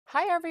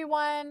Hi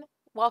everyone!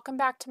 Welcome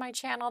back to my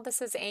channel. This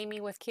is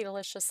Amy with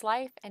Ketolicious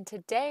Life, and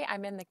today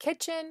I'm in the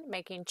kitchen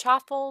making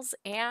chaffles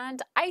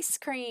and ice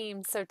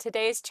cream. So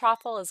today's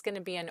chaffle is going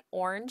to be an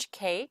orange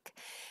cake,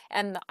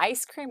 and the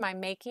ice cream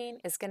I'm making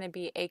is going to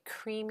be a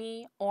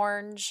creamy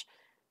orange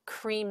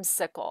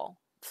creamsicle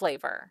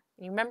flavor.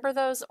 You remember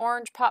those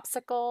orange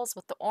popsicles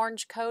with the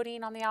orange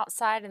coating on the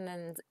outside and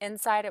then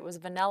inside it was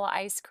vanilla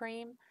ice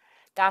cream?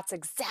 That's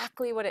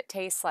exactly what it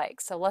tastes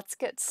like. So let's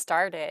get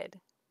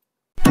started.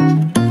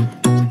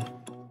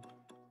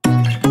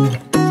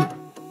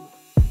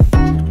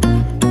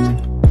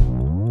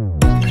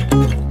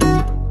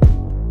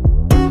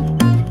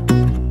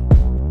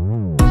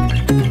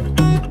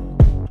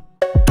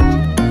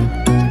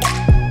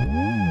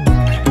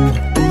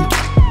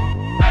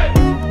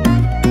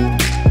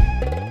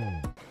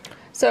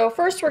 So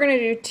first we're going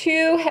to do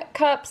 2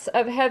 cups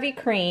of heavy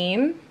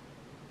cream.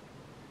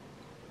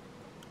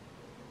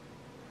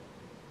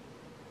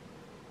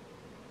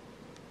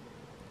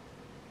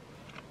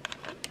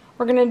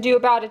 We're going to do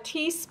about a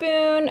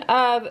teaspoon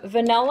of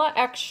vanilla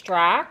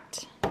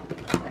extract,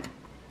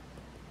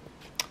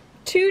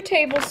 2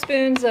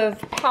 tablespoons of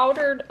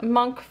powdered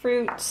monk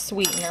fruit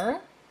sweetener,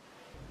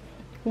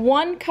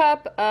 1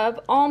 cup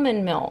of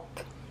almond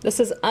milk. This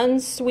is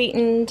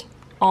unsweetened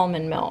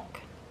almond milk.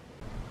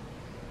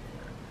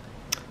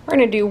 We're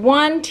going to do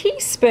 1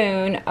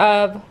 teaspoon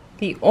of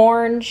the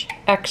orange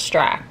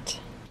extract.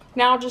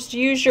 Now just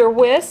use your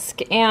whisk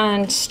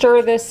and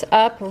stir this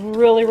up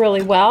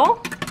really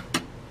well.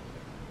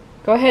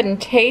 Go ahead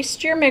and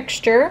taste your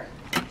mixture.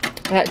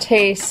 That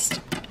tastes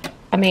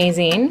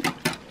amazing.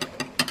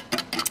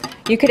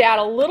 You could add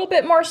a little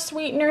bit more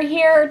sweetener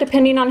here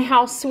depending on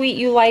how sweet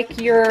you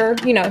like your,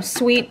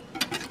 sweet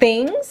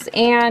things.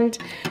 And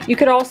you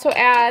could also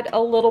add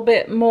a little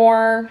bit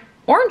more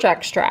orange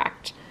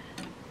extract.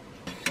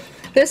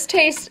 This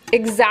tastes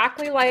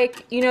exactly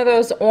like,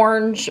 those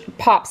orange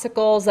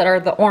popsicles that are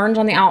the orange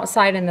on the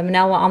outside and the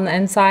vanilla on the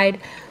inside.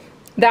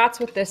 That's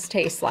what this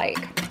tastes like.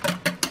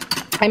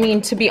 I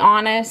mean, to be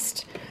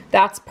honest,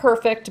 that's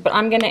perfect, but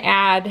I'm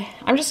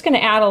just gonna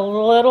add a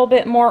little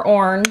bit more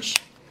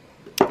orange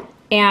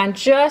and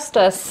just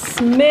a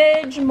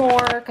smidge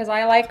more, because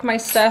I like my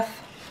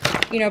stuff,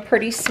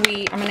 pretty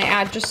sweet. I'm gonna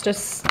add just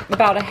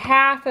about a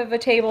half of a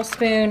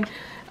tablespoon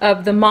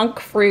of the monk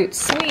fruit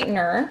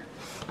sweetener.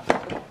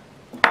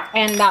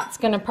 And that's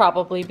going to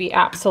probably be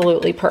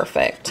absolutely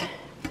perfect.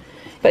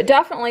 But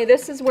definitely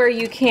this is where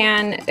you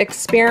can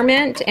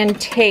experiment and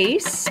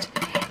taste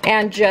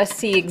and just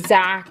see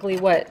exactly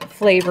what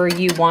flavor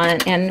you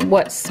want and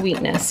what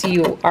sweetness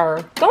you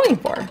are going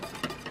for.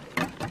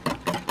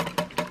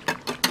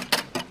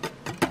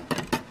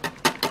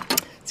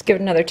 Let's give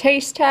it another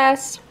taste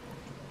test.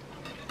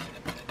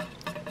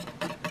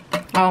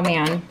 Oh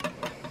man,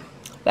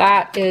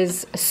 that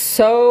is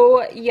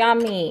so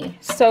yummy.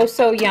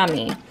 So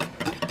yummy.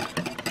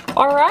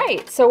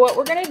 Alright, so what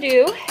we're going to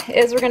do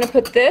is we're going to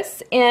put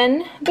this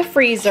in the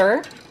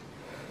freezer.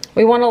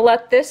 We want to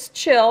let this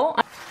chill.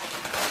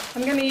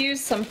 I'm going to use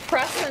some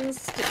press and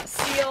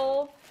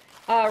seal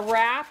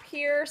wrap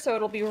here so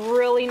it'll be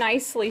really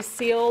nicely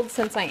sealed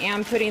since I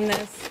am putting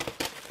this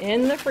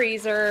in the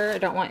freezer. I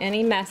don't want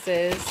any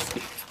messes.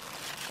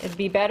 It'd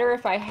be better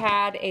if I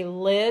had a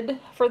lid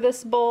for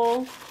this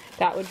bowl.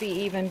 That would be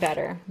even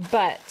better.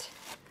 But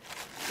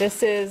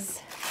this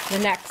is the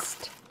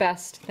next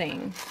best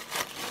thing.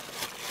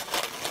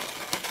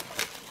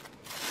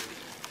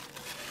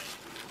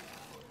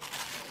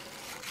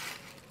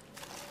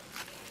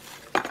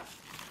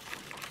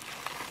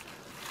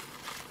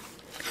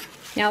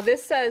 Now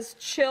this says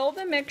chill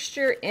the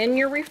mixture in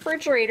your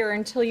refrigerator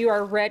until you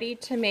are ready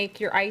to make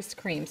your ice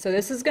cream. So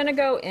this is going to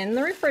go in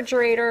the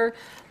refrigerator.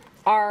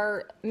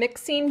 Our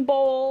mixing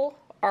bowl,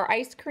 our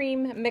ice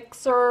cream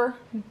mixer,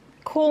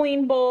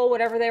 cooling bowl,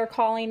 whatever they were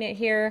calling it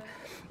here,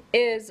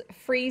 is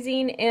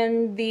freezing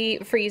in the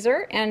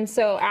freezer. And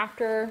so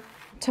after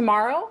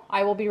tomorrow,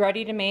 I will be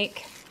ready to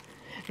make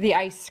the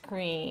ice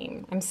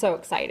cream. I'm so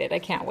excited. I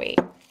can't wait.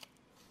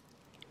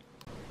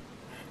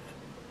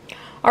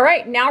 All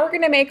right, now we're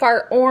going to make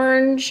our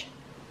orange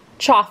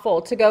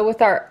chaffle to go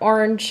with our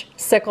orange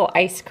sickle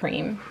ice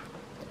cream.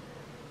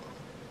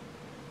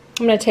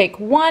 I'm going to take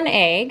 1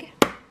 egg.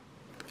 All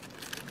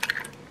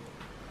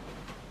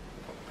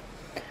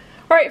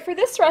right, for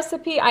this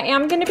recipe, I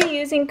am going to be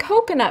using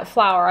coconut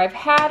flour. I've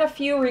had a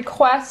few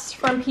requests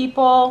from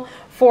people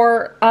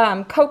for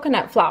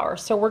coconut flour,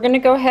 so we're going to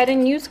go ahead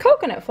and use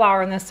coconut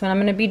flour in this one. I'm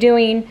going to be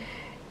doing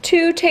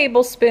 2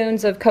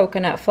 tablespoons of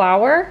coconut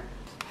flour.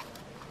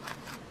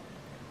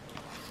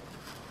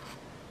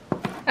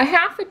 A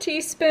half a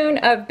teaspoon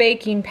of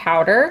baking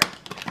powder,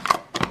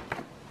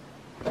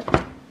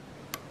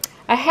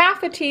 a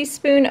half a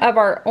teaspoon of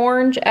our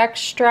orange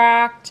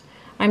extract.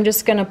 I'm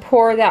just going to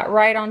pour that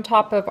right on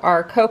top of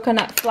our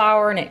coconut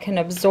flour and it can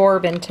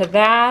absorb into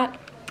that.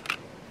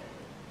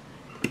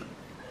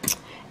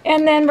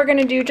 And then we're going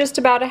to do just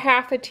about a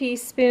half a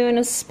teaspoon,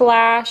 a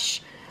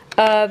splash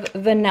of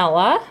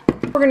vanilla.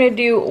 We're gonna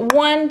do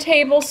 1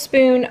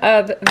 tablespoon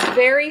of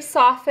very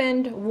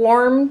softened,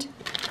 warmed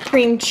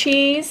cream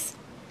cheese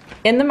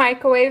in the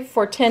microwave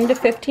for 10 to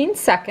 15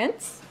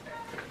 seconds.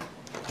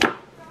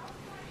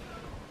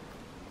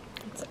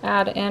 Let's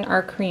add in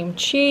our cream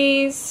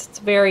cheese. It's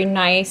very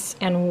nice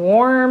and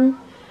warm.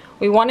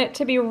 We want it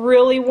to be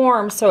really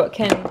warm so it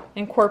can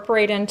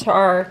incorporate into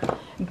our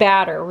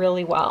batter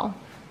really well.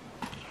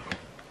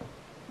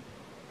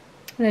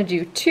 I'm going to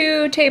do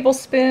 2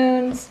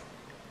 tablespoons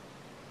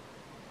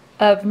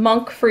of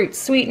monk fruit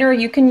sweetener.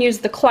 You can use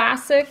the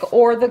classic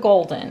or the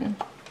golden.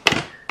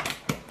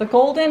 The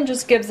golden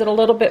just gives it a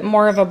little bit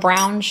more of a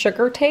brown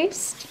sugar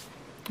taste.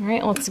 All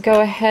right, let's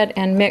go ahead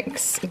and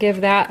mix,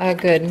 give that a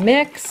good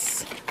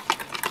mix.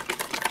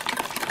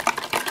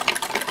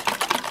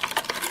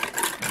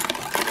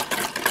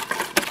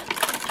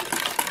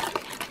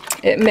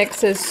 It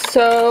mixes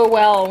so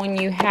well when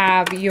you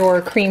have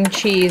your cream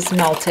cheese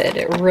melted.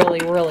 It really,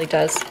 really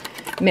does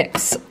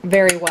mix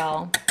very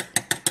well.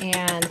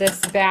 And this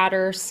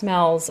batter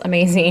smells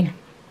amazing.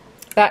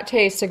 That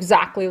tastes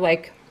exactly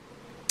like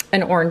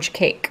an orange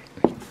cake.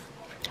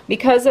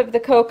 Because of the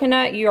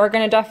coconut, you are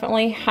going to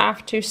definitely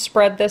have to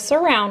spread this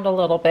around a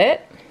little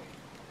bit.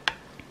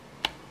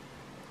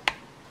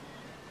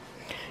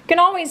 You can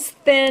always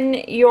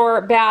thin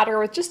your batter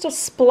with just a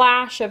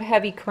splash of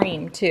heavy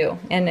cream too,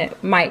 and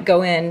it might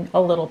go in a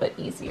little bit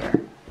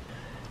easier.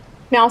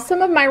 Now,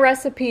 some of my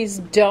recipes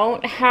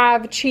don't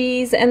have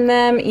cheese in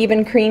them,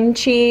 even cream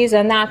cheese,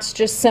 and that's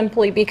just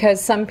simply because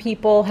some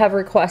people have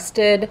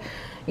requested,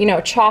 you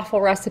know,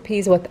 chaffle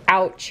recipes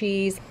without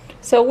cheese.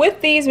 So with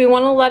these, we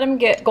want to let them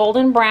get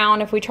golden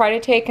brown. If we try to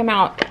take them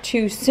out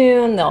too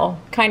soon, they'll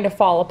kind of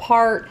fall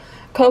apart.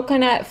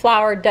 Coconut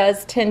flour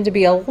does tend to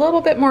be a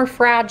little bit more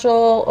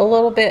fragile, a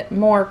little bit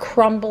more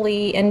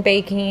crumbly in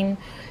baking.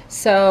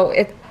 So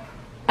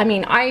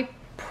I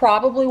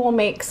probably will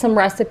make some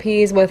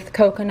recipes with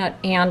coconut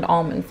and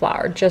almond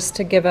flour just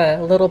to give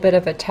a little bit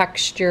of a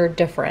texture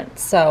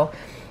difference. So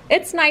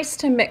it's nice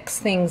to mix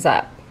things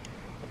up.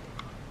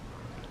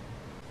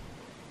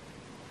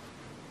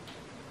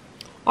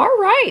 All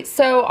right,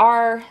 so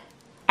our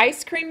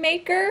ice cream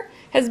maker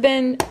has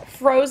been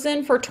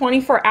frozen for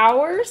 24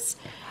 hours.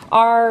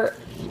 Our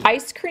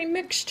ice cream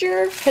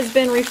mixture has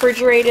been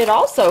refrigerated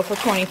also for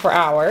 24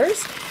 hours.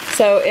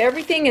 So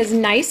everything is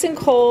nice and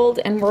cold,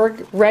 and we're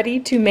ready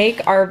to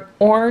make our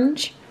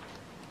orange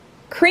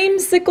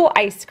creamsicle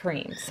ice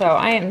cream. So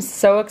I am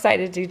so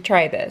excited to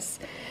try this.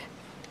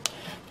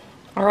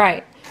 All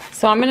right,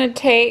 so I'm going to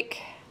take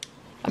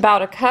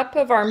about a cup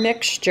of our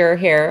mixture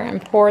here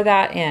and pour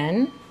that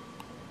in.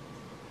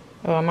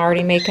 Oh, I'm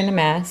already making a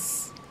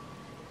mess.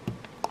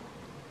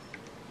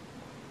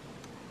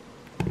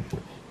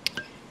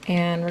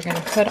 And we're going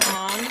to put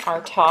on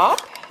our top.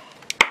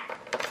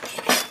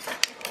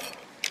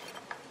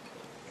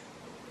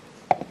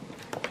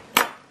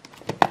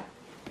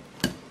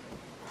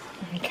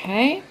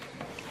 Okay.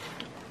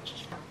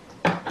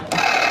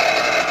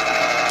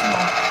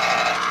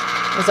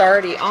 It's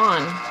already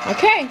on.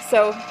 Okay,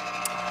 so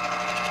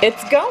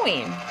it's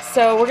going.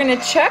 So we're going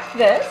to check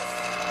this.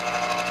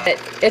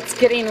 It's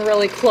getting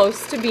really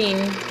close to being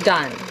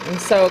done. I'm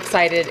so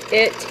excited.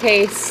 It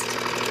tastes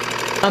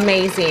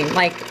amazing.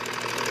 Like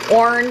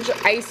orange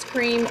ice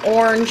cream,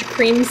 orange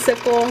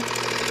creamsicle.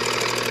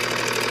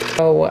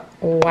 Oh,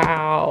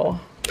 wow.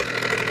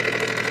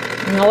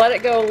 I'm gonna let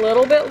it go a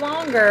little bit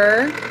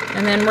longer,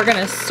 and then we're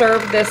gonna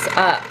serve this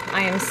up.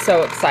 I am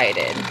so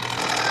excited.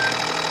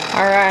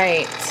 All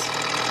right.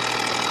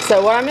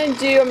 So what I'm gonna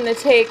do, I'm gonna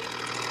take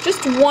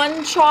just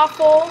 1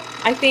 chaffle.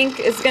 I think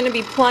is gonna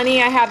be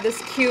plenty. I have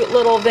this cute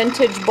little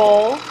vintage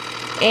bowl,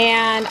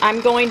 and I'm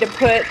going to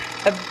put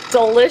a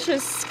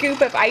delicious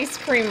scoop of ice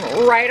cream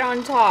right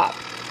on top.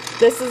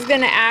 This is going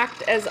to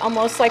act as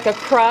almost like a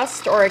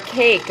crust or a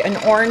cake, an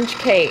orange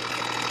cake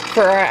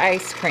for our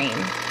ice cream.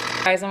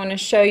 Guys, I want to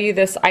show you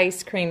this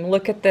ice cream.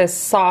 Look at this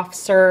soft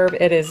serve.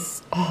 It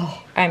is,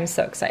 oh, I'm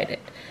so excited.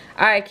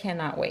 I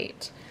cannot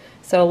wait.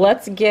 So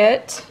let's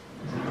get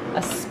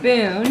a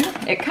spoon.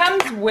 It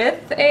comes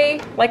with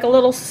like a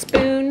little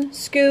spoon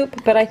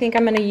scoop, but I think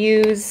I'm going to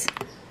use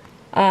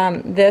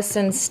this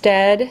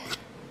instead.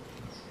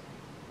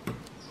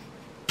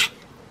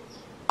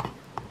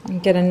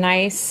 And get a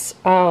nice,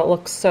 oh, it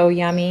looks so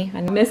yummy.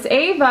 And Miss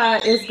Ava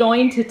is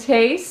going to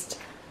taste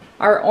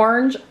our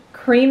orange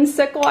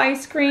creamsicle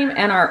ice cream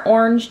and our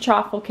orange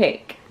chaffle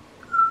cake.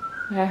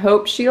 I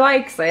hope she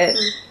likes it.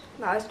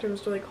 The ice cream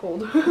is really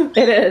cold.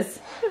 It is.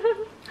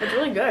 It's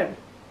really good.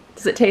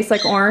 Does it taste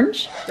like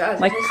orange? It does.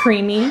 Like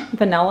creamy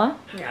vanilla?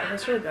 Yeah,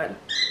 it's really good.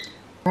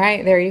 All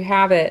right, there you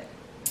have it.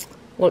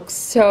 Looks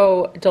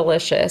so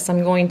delicious.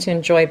 I'm going to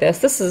enjoy this.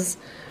 This is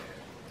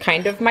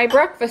kind of my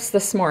breakfast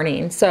this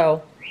morning.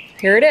 So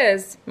here it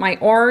is, my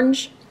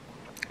orange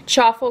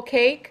chaffle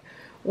cake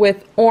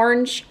with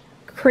orange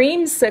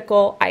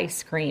creamsicle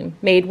ice cream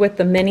made with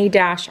the Mini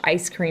Dash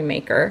ice cream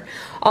maker.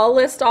 I'll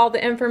list all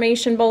the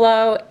information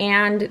below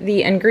and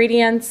the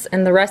ingredients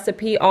and the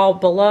recipe all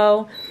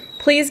below.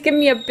 Please give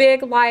me a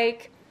big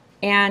like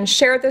and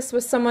share this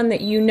with someone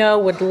that you know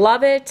would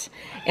love it.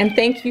 And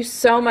thank you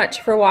so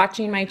much for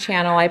watching my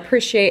channel. I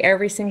appreciate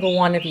every single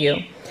one of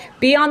you.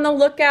 Be on the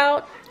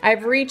lookout.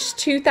 I've reached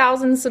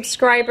 2,000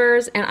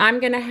 subscribers, and I'm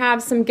going to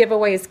have some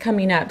giveaways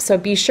coming up. So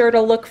be sure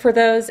to look for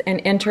those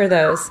and enter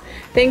those.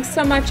 Thanks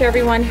so much,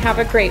 everyone. Have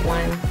a great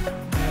one.